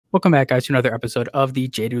Welcome back, guys, to another episode of the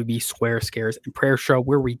JWB Square Scares and Prayer Show,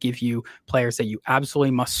 where we give you players that you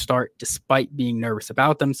absolutely must start despite being nervous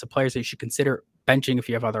about them. Some players that you should consider benching if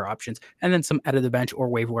you have other options, and then some out of the bench or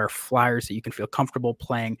waiver wire flyers that you can feel comfortable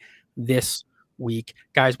playing this week.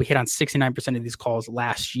 Guys, we hit on 69% of these calls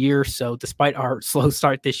last year. So despite our slow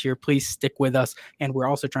start this year, please stick with us. And we're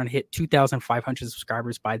also trying to hit 2,500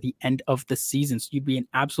 subscribers by the end of the season. So you'd be an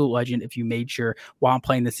absolute legend if you made sure while I'm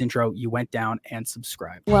playing this intro, you went down and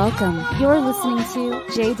subscribed. Welcome. You're listening to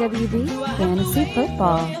JWB Fantasy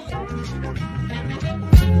Football.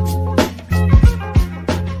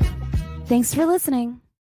 Thanks for listening.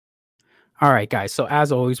 All right, guys. So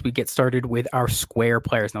as always, we get started with our square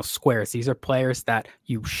players. Now, squares, these are players that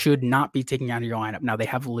you should not be taking out of your lineup. Now, they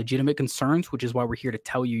have legitimate concerns, which is why we're here to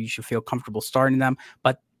tell you should feel comfortable starting them.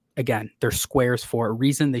 But again, they're squares for a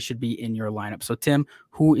reason. They should be in your lineup. So, Tim,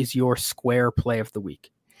 who is your square play of the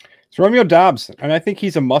week? It's Romeo Doubs, and I think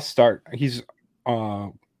he's a must start. He's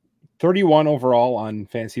 31 overall on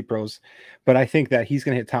Fantasy Pros, but I think that he's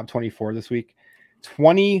going to hit top 24 this week.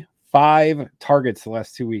 25 targets the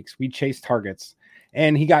last 2 weeks. We chased targets,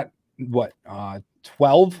 and he got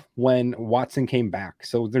 12 when Watson came back.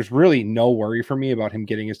 So there's really no worry for me about him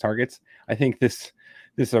getting his targets. I think this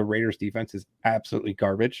Raiders defense is absolutely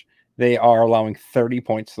garbage. They are allowing 30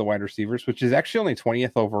 points to the wide receivers, which is actually only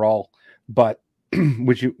 20th overall, but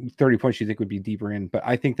 30 points you think would be deeper in. But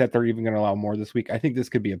I think that they're even going to allow more this week. I think this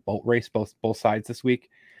could be a boat race, both sides this week,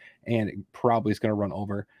 and it probably is going to run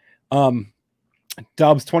over.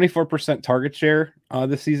 Doubs 24% target share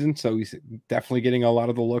this season, so he's definitely getting a lot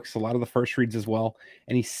of the looks, a lot of the first reads as well,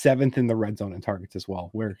 and he's 7th in the red zone in targets as well,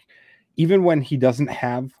 where even when he doesn't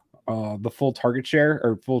have the full target share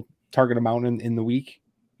or full target amount in the week,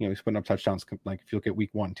 you know, he's putting up touchdowns. Like if you look at week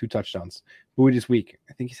 1, 2 touchdowns. But this week,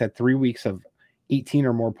 I think he's had 3 weeks of 18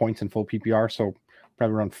 or more points in full PPR, so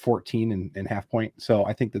probably around 14 and half point. So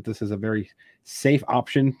I think that this is a very safe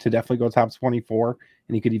option to definitely go top 24,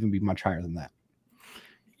 and he could even be much higher than that.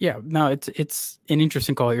 Yeah, no, it's an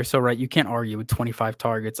interesting call. You're so right. You can't argue with 25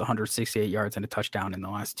 targets, 168 yards, and a touchdown in the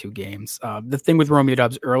last 2 games. The thing with Romeo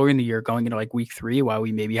Doubs earlier in the year, going into like week 3, while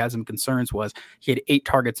we maybe had some concerns, was he had 8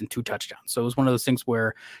 targets and 2 touchdowns. So it was one of those things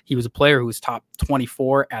where he was a player who was top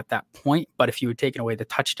 24 at that point. But if you had taken away the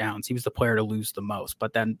touchdowns, he was the player to lose the most.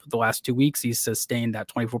 But then the last 2 weeks, he's sustained that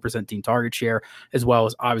 24% team target share, as well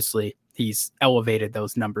as obviously he's elevated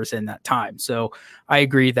those numbers in that time. So I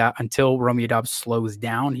agree that until Romeo Doubs slows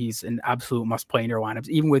down, he's an absolute must play in your lineups.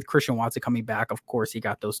 Even with Christian Watson coming back, of course, he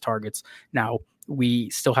got those targets. Now, we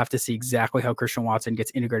still have to see exactly how Christian Watson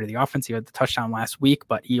gets integrated in the offense. He had the touchdown last week,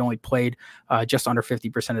 but he only played just under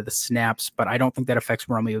 50% of the snaps. But I don't think that affects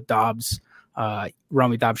Romeo Doubs.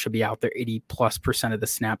 Romeo Doubs should be out there 80+% of the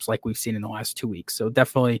snaps like we've seen in the last 2 weeks. So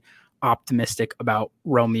definitely optimistic about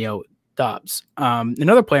Romeo Doubs.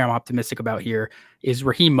 Another player I'm optimistic about here is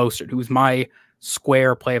Raheem Mostert, who's my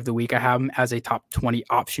square play of the week. I have him as a top 20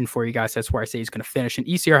 option for you guys. That's where I say he's going to finish. And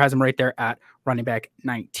ECR has him right there at running back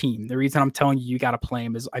 19. The reason I'm telling you got to play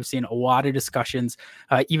him is I've seen a lot of discussions.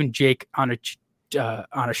 Even Jake on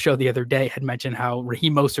a show the other day had mentioned how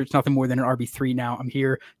Raheem Mostert's nothing more than an RB3 now. I'm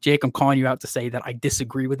here, Jake, I'm calling you out to say that I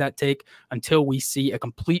disagree with that take. Until we see a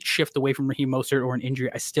complete shift away from Raheem Mostert or an injury,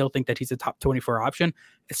 I still think that he's a top 24 option,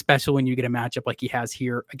 especially when you get a matchup like he has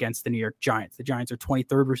here against the New York Giants. The Giants are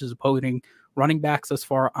 23rd versus opposing running backs thus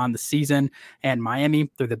far on the season, and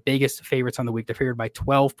Miami, they're the biggest favorites on the week. They're favored by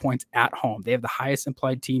 12 points at home. They have the highest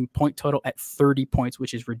implied team point total at 30 points,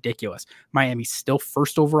 which is ridiculous. Miami's still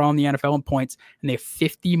first overall in the NFL in points, and they have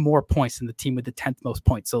 50 more points than the team with the 10th most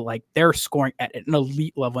points. So like they're scoring at an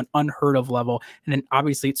elite level, an unheard of level. And then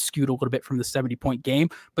obviously it's skewed a little bit from the 70-point game,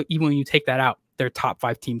 but even when you take that out, they're top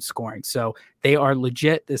 5 teams scoring. So they are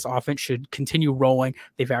legit. This offense should continue rolling.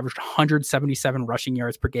 They've averaged 177 rushing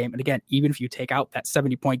yards per game. And again, even if you take out that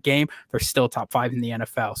 70-point game, they're still top 5 in the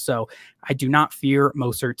NFL. So I do not fear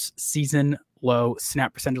Mostert's season low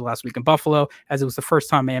snap percentage last week in Buffalo, as it was the first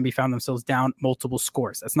time Miami found themselves down multiple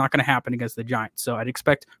scores. That's not going to happen against the Giants. So I'd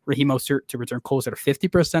expect Raheem Mostert to return closer to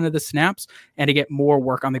 50% of the snaps and to get more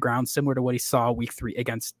work on the ground, similar to what he saw week 3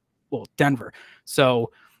 against Denver.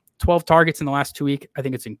 So 12 targets in the last 2 weeks. I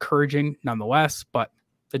think it's encouraging nonetheless, but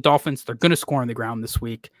the Dolphins, they're going to score on the ground this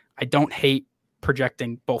week. I don't hate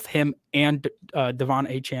projecting both him and Devon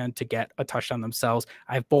Achane to get a touchdown themselves.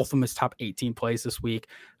 I have both of them as top 18 plays this week.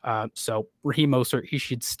 So Raheem Mostert, he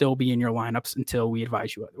should still be in your lineups until we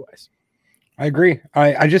advise you otherwise. I agree.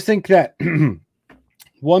 I just think that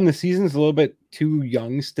the season's a little bit too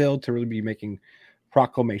young still to really be making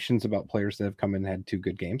proclamations about players that have come in and had 2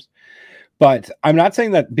 good games. But I'm not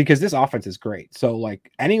saying that because this offense is great. So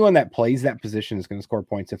like anyone that plays that position is going to score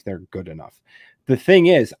points if they're good enough. The thing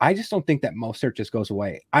is, I just don't think that Mostert just goes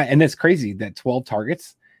away. And it's crazy that 12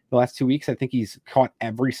 targets the last 2 weeks. I think he's caught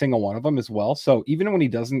every single one of them as well. So even when he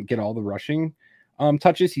doesn't get all the rushing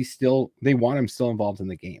touches, they want him still involved in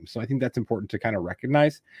the game. So I think that's important to kind of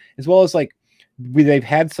recognize, as well as like they've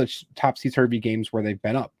had such topsy-turvy games where they've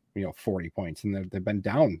been up 40 points and they've been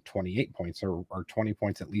down 28 points or 20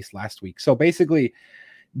 points at least last week. So basically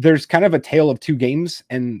there's kind of a tale of two games.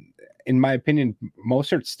 And in my opinion,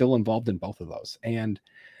 Mostert's still involved in both of those. And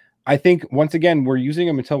I think once again, we're using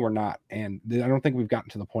him until we're not. And I don't think we've gotten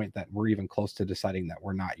to the point that we're even close to deciding that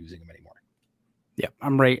we're not using him anymore. Yeah,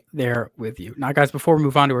 I'm right there with you. Now, guys, before we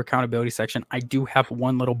move on to our accountability section, I do have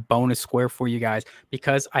one little bonus square for you guys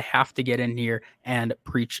because I have to get in here and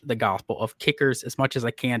preach the gospel of kickers as much as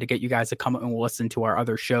I can to get you guys to come and listen to our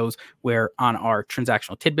other shows where on our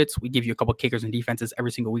transactional tidbits, we give you a couple of kickers and defenses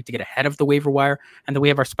every single week to get ahead of the waiver wire. And then we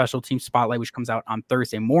have our special team spotlight, which comes out on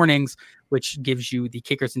Thursday mornings, which gives you the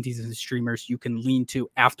kickers and defensive streamers you can lean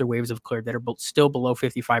to after waivers have cleared that are still below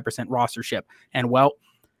 55% rostership. And well,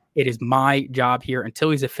 it is my job here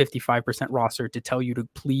until he's at 55% roster to tell you to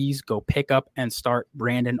please go pick up and start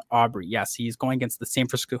Brandon Aubrey. Yes, he's going against the San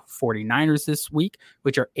Francisco 49ers this week,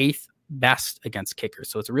 which are 8th best against kickers.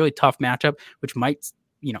 So it's a really tough matchup, which might,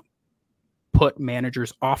 put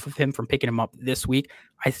managers off of him from picking him up this week.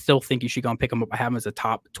 I still think you should go and pick him up. I have him as a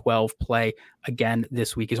top 12 play again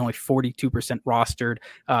this week. He's only 42% rostered.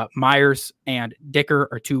 Myers and Dicker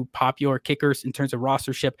are two popular kickers in terms of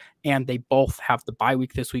rostership, and they both have the bye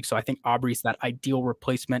week this week. So I think Aubrey's that ideal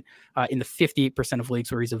replacement in the 58% of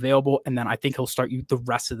leagues where he's available. And then I think he'll start you the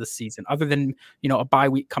rest of the season. Other than, a bye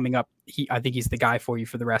week coming up, I think he's the guy for you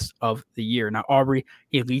for the rest of the year. Now, Aubrey,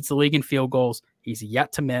 he leads the league in field goals. He's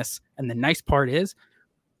yet to miss. And the nice part is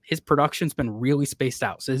his production's been really spaced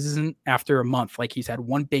out. So this isn't after a month. Like he's had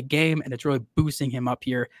one big game and it's really boosting him up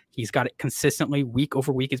here. He's got it consistently week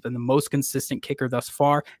over week. He's been the most consistent kicker thus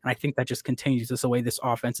far. And I think that just continues this the way this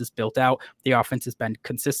offense is built out. The offense has been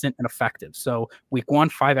consistent and effective. So week 1,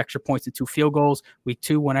 5 extra points and 2 field goals. Week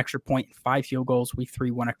 2, 1 extra point and 5 field goals. Week 3,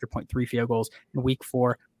 1 extra point, 3 field goals. And week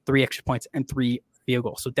 4, 3 extra points and 3 field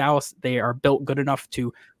goals. So Dallas, they are built good enough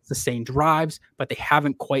to sustain drives, but they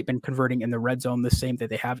haven't quite been converting in the red zone the same that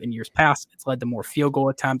they have in years past. It's led to more field goal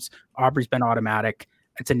attempts. Aubrey's been automatic.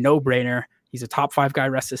 It's a no-brainer. He's a top 5 guy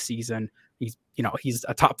rest of the season. He's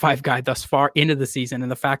a top 5 guy thus far into the season,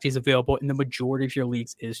 and the fact he's available in the majority of your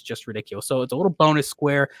leagues is just ridiculous. So it's a little bonus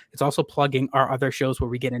square. It's also plugging our other shows where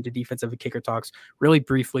we get into defensive and kicker talks really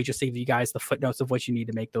briefly, just to give you guys the footnotes of what you need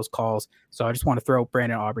to make those calls. So I just want to throw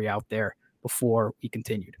Brandon Aubrey out there before we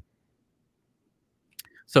continued.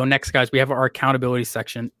 So next, guys, we have our accountability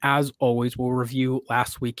section. As always, we'll review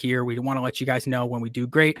last week here. We want to let you guys know when we do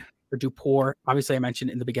great or do poor. Obviously, I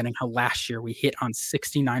mentioned in the beginning how last year we hit on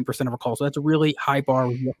 69% of our calls. So that's a really high bar.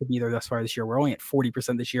 We have to be there thus far this year. We're only at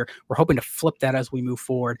 40% this year. We're hoping to flip that as we move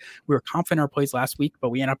forward. We were confident in our plays last week, but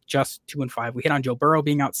we end up just 2-5. We hit on Joe Burrow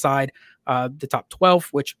being outside the top 12,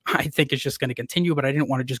 which I think is just going to continue, but I didn't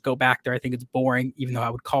want to just go back there. I think it's boring, even though I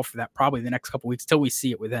would call for that probably the next couple of weeks till we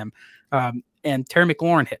see it with him. And Terry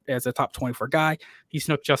McLaurin hit as a top 24 guy. He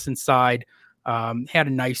snuck just inside, had a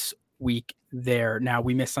nice week there. Now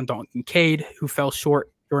we missed on Dalton Kincaid, who fell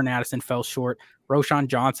short. Jordan Addison fell short. Roshan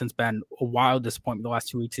Johnson's been a wild disappointment the last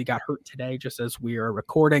 2 weeks. He got hurt today just as we are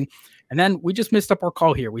recording. And then we just missed up our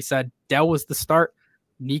call here. We said Dell was the start.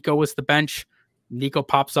 Nico was the bench. Nico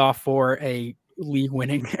pops off for a league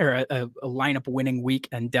winning or a lineup winning week,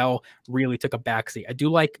 and Dell really took a backseat. I do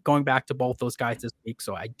like going back to both those guys this week,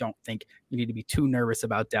 so I don't think you need to be too nervous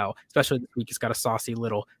about Dell, especially this week. He's got a saucy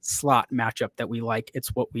little slot matchup that we like. It's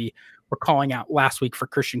what we were calling out last week for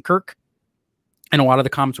Christian Kirk. And a lot of the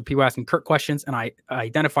comments were people asking Kirk questions, and I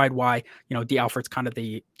identified why, D. Alfred's kind of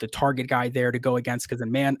the target guy there to go against, because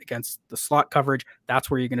against the slot coverage, that's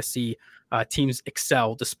where you're going to see teams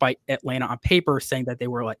excel, despite Atlanta on paper saying that they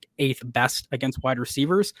were like 8th best against wide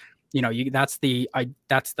receivers. That's the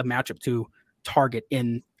matchup to target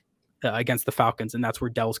in against the Falcons, and that's where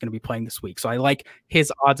Dell's going to be playing this week. So I like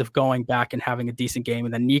his odds of going back and having a decent game,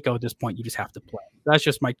 and then Nico at this point, you just have to play. That's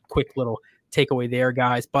just my quick little takeaway there,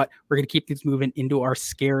 guys. But we're going to keep these moving into our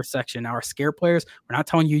scare section. Now, our scare players, we're not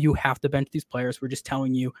telling you have to bench these players. We're just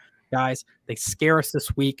telling you, guys, they scare us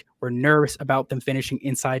this week. We're nervous about them finishing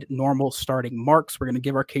inside normal starting marks. We're going to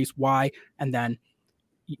give our case why, and then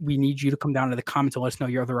we need you to come down to the comments and let us know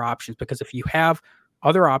your other options, because if you have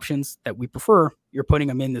other options that we prefer, you're putting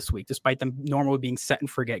them in this week, despite them normally being set and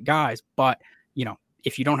forget guys. But,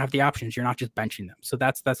 if you don't have the options, you're not just benching them. So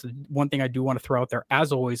that's one thing I do want to throw out there.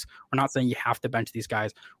 As always, we're not saying you have to bench these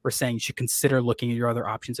guys. We're saying you should consider looking at your other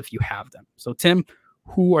options if you have them. So Tim,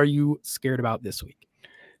 who are you scared about this week?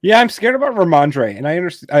 Yeah, I'm scared about Ramondre, and I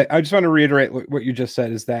understand. I just want to reiterate what you just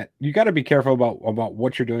said, is that you got to be careful about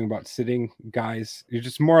what you're doing about sitting guys. You're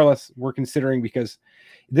just more or less, we're considering, because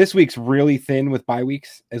this week's really thin with bye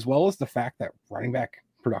weeks, as well as the fact that running back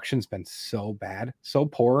production's been so bad, so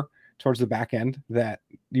poor towards the back end, that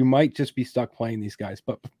you might just be stuck playing these guys.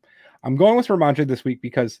 But I'm going with Ramondre this week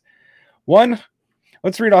because, one,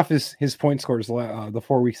 let's read off his point scores the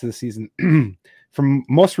 4 weeks of the season from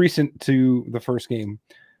most recent to the first game.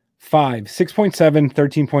 5, 6.7,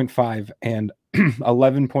 13.5, and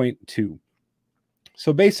 11.2.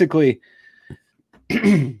 So basically,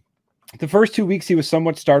 the first 2 weeks he was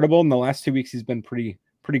somewhat startable, and the last 2 weeks he's been pretty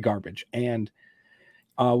garbage. And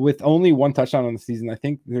with only 1 touchdown on the season, I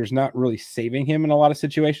think there's not really saving him in a lot of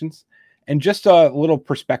situations. And just a little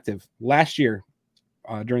perspective, last year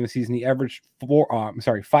during the season he averaged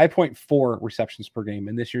 5.4 receptions per game,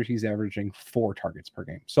 and this year he's averaging 4 targets per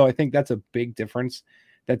game. So I think that's a big difference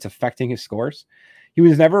that's affecting his scores. He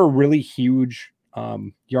was never a really huge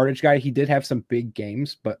yardage guy. He did have some big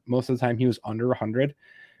games, but most of the time he was under 100.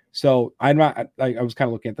 So I was kind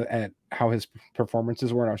of looking at how his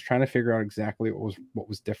performances were, and I was trying to figure out exactly what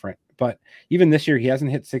was different. But even this year, he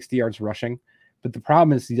hasn't hit 60 yards rushing. But the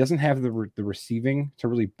problem is he doesn't have the receiving to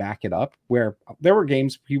really back it up, where there were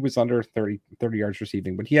games he was under 30 yards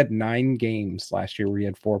receiving, but he had 9 games last year where he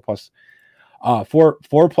had 4 plus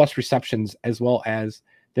receptions, as well as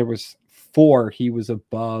there was 4 he was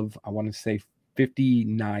above, I want to say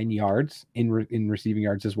 59 yards in receiving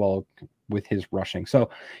yards as well with his rushing. So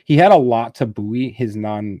he had a lot to buoy his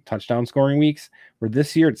non-touchdown scoring weeks, where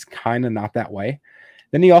this year it's kind of not that way.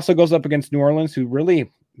 Then he also goes up against New Orleans, who really,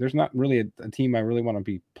 there's not really a team I really want to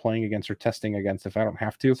be playing against or testing against if I don't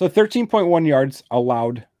have to. So 13.1 yards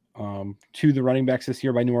allowed to the running backs this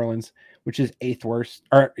year by New Orleans, which is 8th worst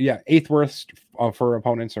for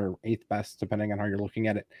opponents, or 8th best, depending on how you're looking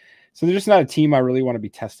at it. So they're just not a team I really want to be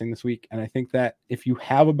testing this week. And I think that if you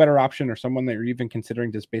have a better option, or someone that you're even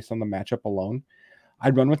considering just based on the matchup alone,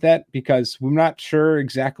 I'd run with that, because we're not sure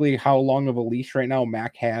exactly how long of a leash right now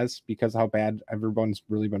Mac has, because how bad everyone's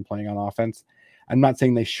really been playing on offense. I'm not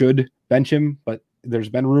saying they should bench him, but there's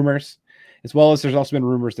been rumors, as well as there's also been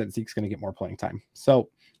rumors that Zeke's going to get more playing time. So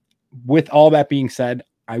with all that being said,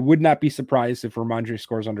 I would not be surprised if Ramondre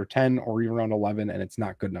scores under 10 or even around 11, and it's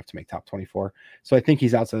not good enough to make top 24. So I think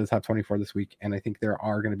he's outside the top 24 this week, and I think there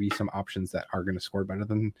are going to be some options that are going to score better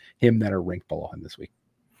than him that are ranked below him this week.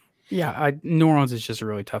 Yeah, New Orleans is just a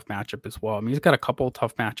really tough matchup as well. I mean, he's got a couple of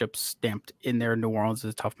tough matchups stamped in there. New Orleans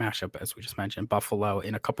is a tough matchup, as we just mentioned. Buffalo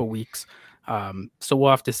in a couple of weeks. So we'll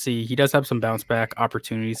have to see. He does have some bounce back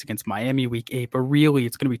opportunities against Miami week 8, but really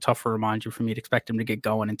it's going to be tough for Ramondre for me to expect him to get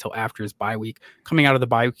going until after his bye week. Coming out of the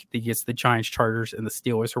bye week, he gets the Giants, Chargers, and the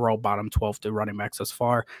Steelers, who are all bottom 12 to running backs thus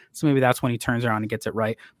far. So maybe that's when he turns around and gets it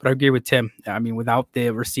right. But I agree with Tim. I mean, without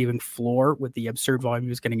the receiving floor, with the absurd volume he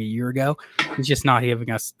was getting a year ago, he's just not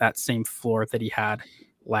giving us that same floor that he had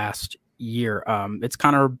last year. It's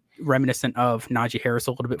kind of reminiscent of Najee Harris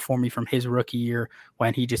a little bit for me from his rookie year,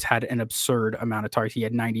 when he just had an absurd amount of targets. He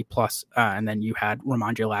had 90 plus, and then you had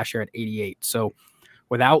Ramondre last year at 88. So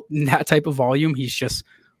without that type of volume, he's just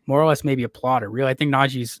more or less maybe a plotter. Really, I think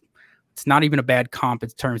it's not even a bad comp in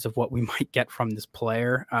terms of what we might get from this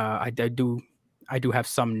player. I do have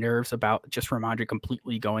some nerves about just Ramondre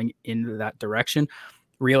completely going into that direction.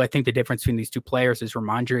 Really, I think the difference between these two players is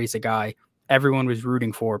Ramondre is a guy everyone was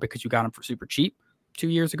rooting for because you got him for super cheap 2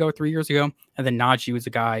 years ago, 3 years ago. And then Najee was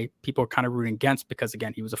a guy people are kind of rooting against because,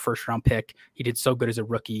 again, he was a first round pick. He did so good as a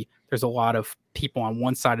rookie. There's a lot of people on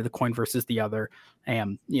one side of the coin versus the other.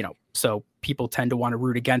 And, so people tend to want to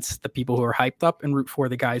root against the people who are hyped up and root for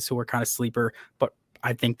the guys who are kind of sleeper. But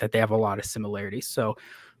I think that they have a lot of similarities. So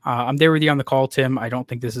I'm there with you on the call, Tim. I don't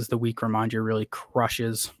think this is the week Ramondre really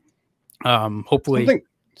crushes. Hopefully.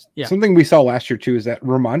 Something we saw last year too is that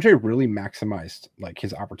Ramondre really maximized like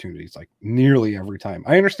his opportunities like nearly every time.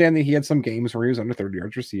 I understand that he had some games where he was under 30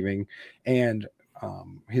 yards receiving, and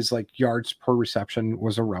his like yards per reception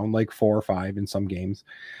was around like 4 or 5 in some games,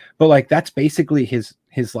 but like that's basically his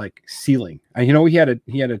like ceiling. And he had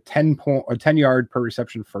a 10 yard per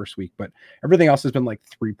reception first week, but everything else has been like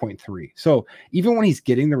 3.3. So even when he's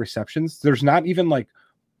getting the receptions, there's not even like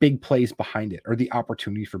big plays behind it or the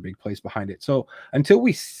opportunity for big plays behind it. So until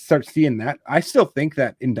we start seeing that, I still think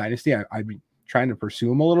that in Dynasty, I'd be trying to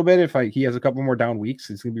pursue him a little bit. If he has a couple more down weeks,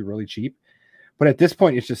 it's going to be really cheap. But at this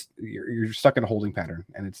point, it's just, you're stuck in a holding pattern,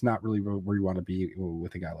 and it's not really where you want to be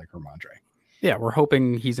with a guy like Ramondre. Yeah, we're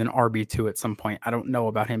hoping he's an RB2 at some point. I don't know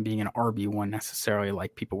about him being an RB1 necessarily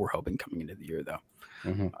like people were hoping coming into the year, though.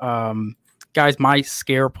 Guys, my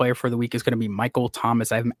scare player for the week is going to be Michael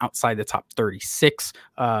Thomas. I have him outside the top 36,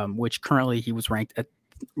 which currently he was ranked at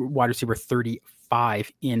wide receiver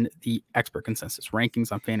 35 in the expert consensus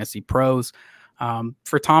rankings on Fantasy Pros.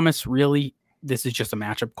 For Thomas, really, this is just a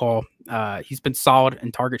matchup call. He's been solid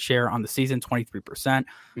in target share on the season, 23%,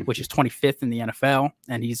 which is 25th in the NFL.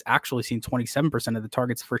 And he's actually seen 27% of the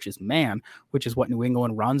targets versus man, which is what New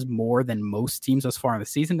England runs more than most teams thus far in the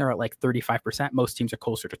season. They're at like 35%. Most teams are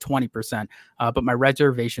closer to 20%. But my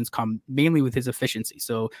reservations come mainly with his efficiency.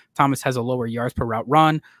 So Thomas has a lower yards per route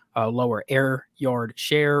run, lower air yard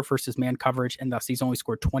share versus man coverage, and thus he's only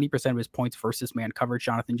scored 20% of his points versus man coverage.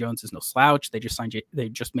 Jonathan Jones is no slouch. They just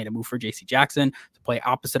made a move for JC Jackson to play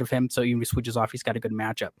opposite of him, so even if he switches off, he's got a good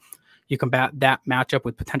matchup. You combat that matchup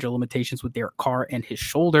with potential limitations with Derek Carr and his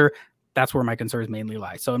shoulder. That's where my concerns mainly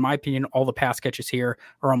lie. So in my opinion, all the pass catches here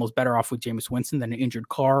are almost better off with Jameis Winston than an injured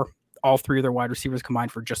Carr. All three of their wide receivers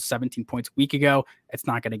combined for just 17 points a week ago. It's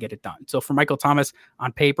not going to get it done. So for Michael Thomas,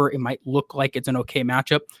 on paper, it might look like it's an okay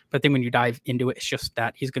matchup, but then when you dive into it, it's just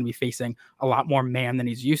that he's going to be facing a lot more man than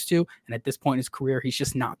he's used to. And at this point in his career, he's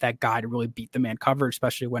just not that guy to really beat the man coverage,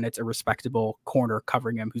 especially when it's a respectable corner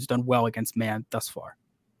covering him who's done well against man thus far.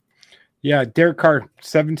 Yeah, Derek Carr,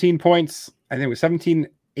 17 points. I think it was 17,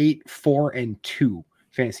 8, 4, and 2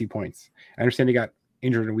 fantasy points. I understand he got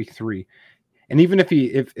injured in week 3. And even if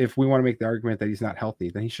we want to make the argument that he's not healthy,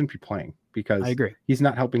 then he shouldn't be playing because I agree. He's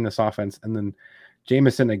not helping this offense. And then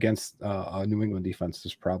Jameson against a New England defense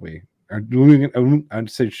is probably, or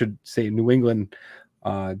should say New England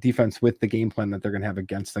defense with the game plan that they're going to have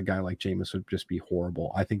against a guy like Jameis would just be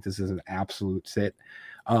horrible. I think this is an absolute sit.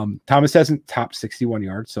 Thomas hasn't topped 61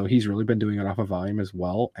 yards, so he's really been doing it off of volume as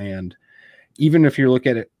well. And even if you look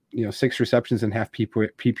at it, 6 receptions and half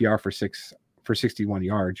PPR for 61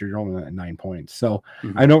 yards, you're only at 9 points. So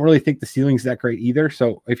I don't really think the ceiling's that great either.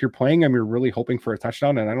 So if you're playing him, you're really hoping for a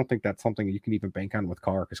touchdown. And I don't think that's something you can even bank on with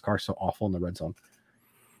Carr because Carr's so awful in the red zone.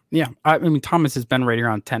 Yeah. I mean, Thomas has been right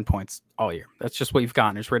around 10 points all year. That's just what you've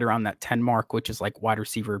gotten. It's right around that 10 mark, which is like wide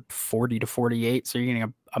receiver 40 to 48. So you're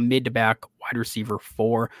getting a mid to back wide receiver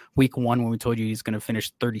 4. Week 1, when we told you he's going to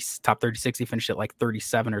finish top 36, he finished at like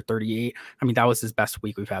 37 or 38. I mean, that was his best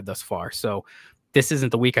week we've had thus far. So this isn't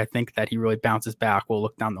the week I think that he really bounces back. We'll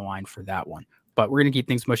look down the line for that one. But we're going to keep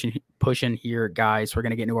things pushing here, guys. We're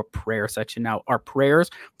going to get into a prayer section now. Our prayers,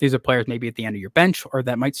 these are players maybe at the end of your bench or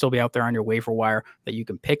that might still be out there on your waiver wire that you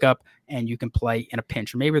can pick up and you can play in a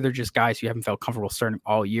pinch. Or maybe they're just guys you haven't felt comfortable starting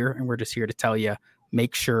all year, and we're just here to tell you,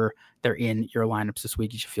 make sure they're in your lineups this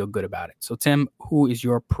week. You should feel good about it. So, Tim, who is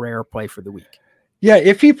your prayer play for the week? Yeah,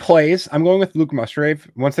 if he plays, I'm going with Luke Musgrave.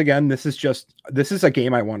 Once again, this is a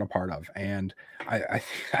game I want a part of, and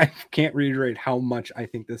I can't reiterate how much I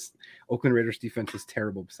think this Oakland Raiders defense is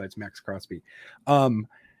terrible. Besides Max Crosby,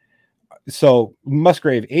 so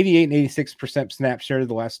Musgrave 88 and 86% snap share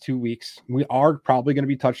the last 2 weeks. We are probably going to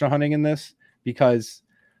be touchdown hunting in this because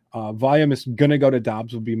volume is going to go to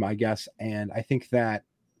Dobbs, would be my guess, and I think that.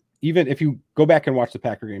 Even if you go back and watch the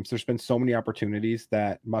Packer games, there's been so many opportunities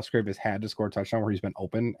that Musgrave has had to score a touchdown where he's been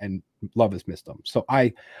open and Love has missed them. So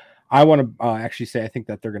I want to actually say I think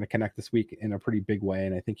that they're going to connect this week in a pretty big way,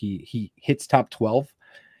 and I think he hits top 12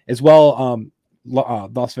 as well.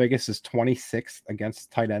 Las Vegas is 26th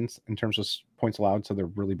against tight ends in terms of points allowed, so they're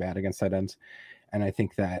really bad against tight ends. And I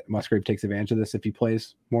think that Musgrave takes advantage of this if he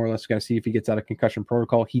plays more or less. Got to see if he gets out of concussion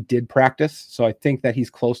protocol. He did practice, so I think that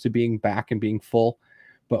he's close to being back and being full.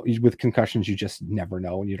 But with concussions, you just never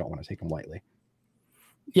know, and you don't want to take them lightly.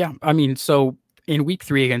 Yeah, I mean, so in week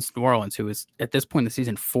 3 against New Orleans, who is at this point in the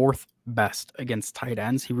season 4th best against tight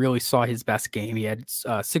ends, he really saw his best game. He had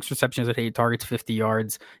 6 receptions at 8 targets, 50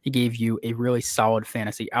 yards. He gave you a really solid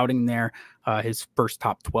fantasy outing there, his first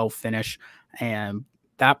top 12 finish, and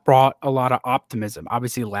that brought a lot of optimism.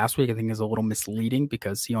 Obviously, last week I think is a little misleading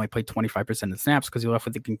because he only played 25% of the snaps because he left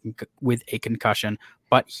with a concussion,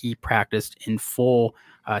 but he practiced in full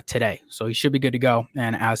today. So he should be good to go.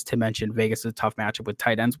 And as Tim mentioned, Vegas is a tough matchup with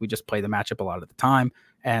tight ends. We just play the matchup a lot of the time,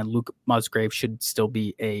 and Luke Musgrave should still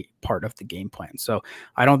be a part of the game plan. So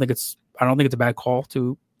I don't think it's a bad call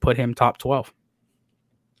to put him top 12.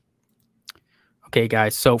 Okay,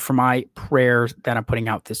 guys, so for my prayers that I'm putting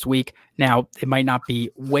out this week, now it might not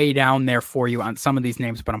be way down there for you on some of these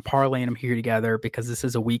names, but I'm parlaying them here together because this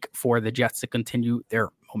is a week for the Jets to continue their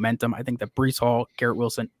momentum. I think that Breece Hall, Garrett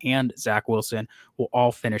Wilson, and Zach Wilson will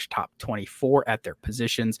all finish top 24 at their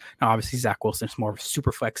positions. Now, obviously, Zach Wilson is more of a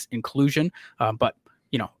super flex inclusion, but,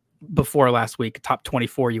 before last week, top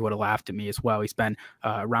 24, you would have laughed at me as well. He's been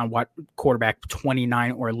around quarterback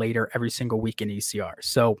 29 or later every single week in ECR.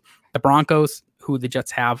 So the Broncos, who the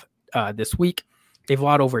Jets have this week, they've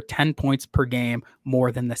allowed over 10 points per game,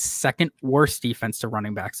 more than the second worst defense to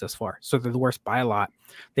running backs thus far. So they're the worst by a lot.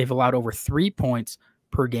 They've allowed over 3 points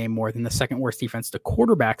per game, more than the second worst defense to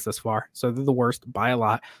quarterbacks thus far. So they're the worst by a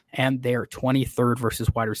lot. And they're 23rd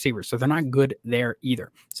versus wide receivers. So they're not good there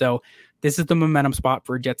either. So this is the momentum spot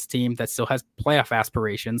for a Jets team that still has playoff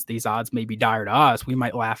aspirations. These odds may be dire to us. We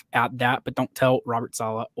might laugh at that, but don't tell Robert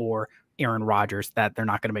Saleh or Aaron Rodgers that they're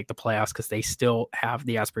not going to make the playoffs, because they still have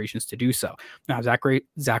the aspirations to do so. Now,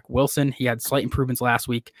 Zach Wilson, he had slight improvements last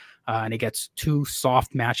week, and he gets 2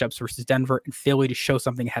 soft matchups versus Denver and Philly to show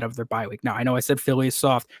something ahead of their bye week. Now, I know I said Philly is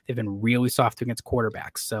soft. They've been really soft against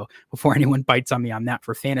quarterbacks. So before anyone bites on me on that,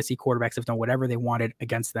 for fantasy, quarterbacks have done whatever they wanted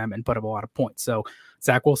against them and put up a lot of points. So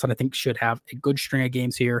Zach Wilson, I think, should have a good string of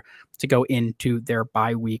games here to go into their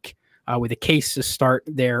bye week with a case to start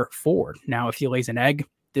their forward. Now, if he lays an egg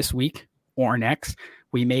this week or next,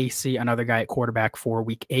 we may see another guy at quarterback for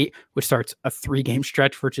week 8, which starts a 3-game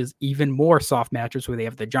stretch, which is even more soft matches where they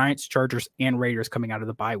have the Giants, Chargers, and Raiders coming out of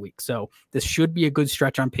the bye week. So this should be a good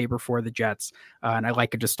stretch on paper for the Jets, and I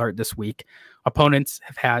like it to start this week. Opponents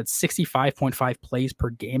have had 65.5 plays per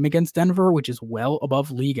game against Denver, which is well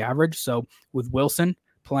above league average. So with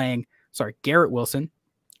Garrett Wilson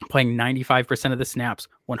playing 95% of the snaps,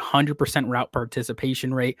 100% route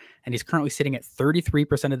participation rate, and he's currently sitting at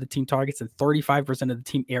 33% of the team targets and 35% of the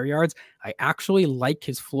team air yards. I actually like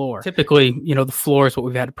his floor. Typically, the floor is what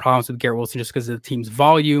we've had problems with Garrett Wilson, just because of the team's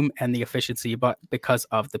volume and the efficiency, but because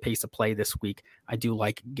of the pace of play this week, I do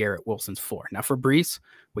like Garrett Wilson's floor. Now for Brees,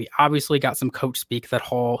 we obviously got some coach speak that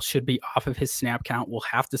Hall should be off of his snap count. We'll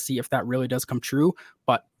have to see if that really does come true,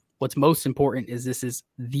 but what's most important is this is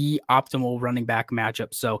the optimal running back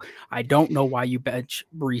matchup. So I don't know why you bench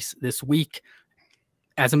Brees this week.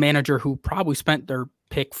 As a manager who probably spent their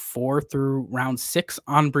pick 4 through round 6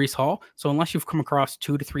 on Brees Hall. So unless you've come across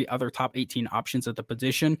 2 to 3 other top 18 options at the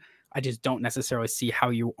position, I just don't necessarily see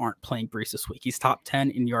how you aren't playing Brees this week. He's top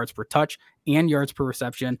 10 in yards per touch and yards per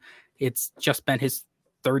reception. It's just been his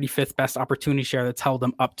 35th best opportunity share that's held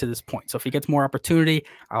him up to this point. So if he gets more opportunity,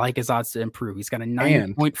 I like his odds to improve. He's got a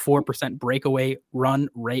 9.4% breakaway run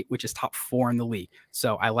rate, which is top 4 in the league.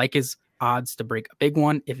 So I like his odds to break a big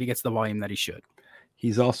one if he gets the volume that he should.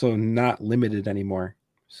 He's also not limited anymore.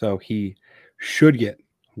 So he should get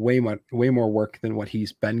way more work than what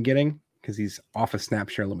he's been getting, because he's off of snap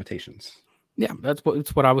share limitations. Yeah, that's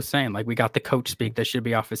what I was saying. Like, we got the coach speak that should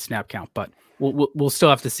be off his snap count, but we'll still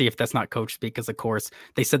have to see if that's not coach speak, because of course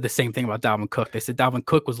they said the same thing about Dalvin Cook. They said Dalvin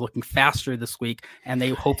Cook was looking faster this week, and they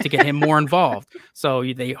hope to get him more involved. So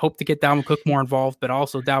they hope to get Dalvin Cook more involved, but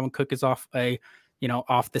also Dalvin Cook is off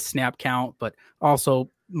off the snap count, but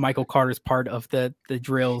also Michael Carter's part of the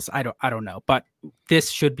drills. I don't know, but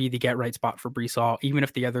this should be the get right spot for Brees Hall, even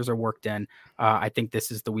if the others are worked in. I think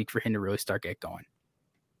this is the week for him to really start get going.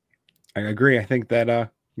 I agree. I think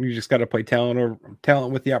that you just got to play talent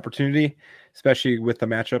with the opportunity, especially with the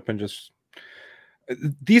matchup, and just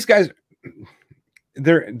these guys.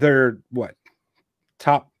 They're what,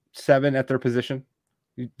 top 7 at their position.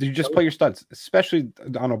 You just play your studs, especially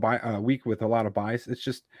on a week with a lot of buys. It's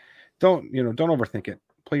just don't overthink it.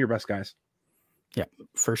 Play your best guys. Yeah,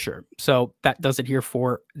 for sure. So that does it here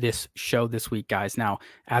for this show this week, guys. Now,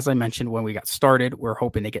 as I mentioned when we got started, we're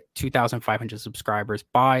hoping to get 2,500 subscribers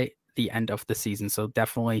by the end of the season. So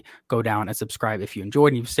definitely go down and subscribe if you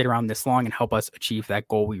enjoyed and you've stayed around this long and help us achieve that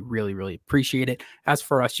goal. We really, really appreciate it. As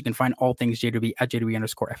for us, you can find all things JW at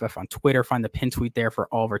JW_FF on Twitter. Find the pin tweet there for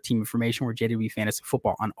all of our team information. We're JW Fantasy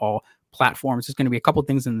Football on all platforms. There's going to be a couple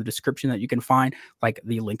things in the description that you can find, like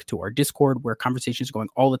the link to our Discord where conversations are going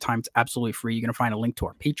all the time. It's absolutely free. You're going to find a link to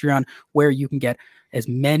our Patreon where you can get as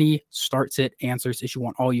many start sit answers as you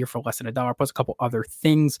want all year for less than $1, plus a couple other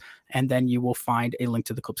things. And then you will find a link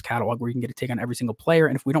to the Clips catalog where you can get a take on every single player.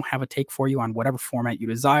 And if we don't have a take for you on whatever format you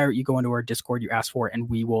desire, you go into our Discord, you ask for it, and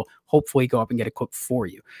we will hopefully go up and get a clip for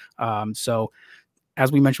you. So as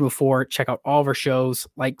we mentioned before, check out all of our shows,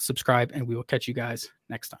 like, subscribe, and we will catch you guys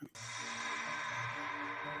next time.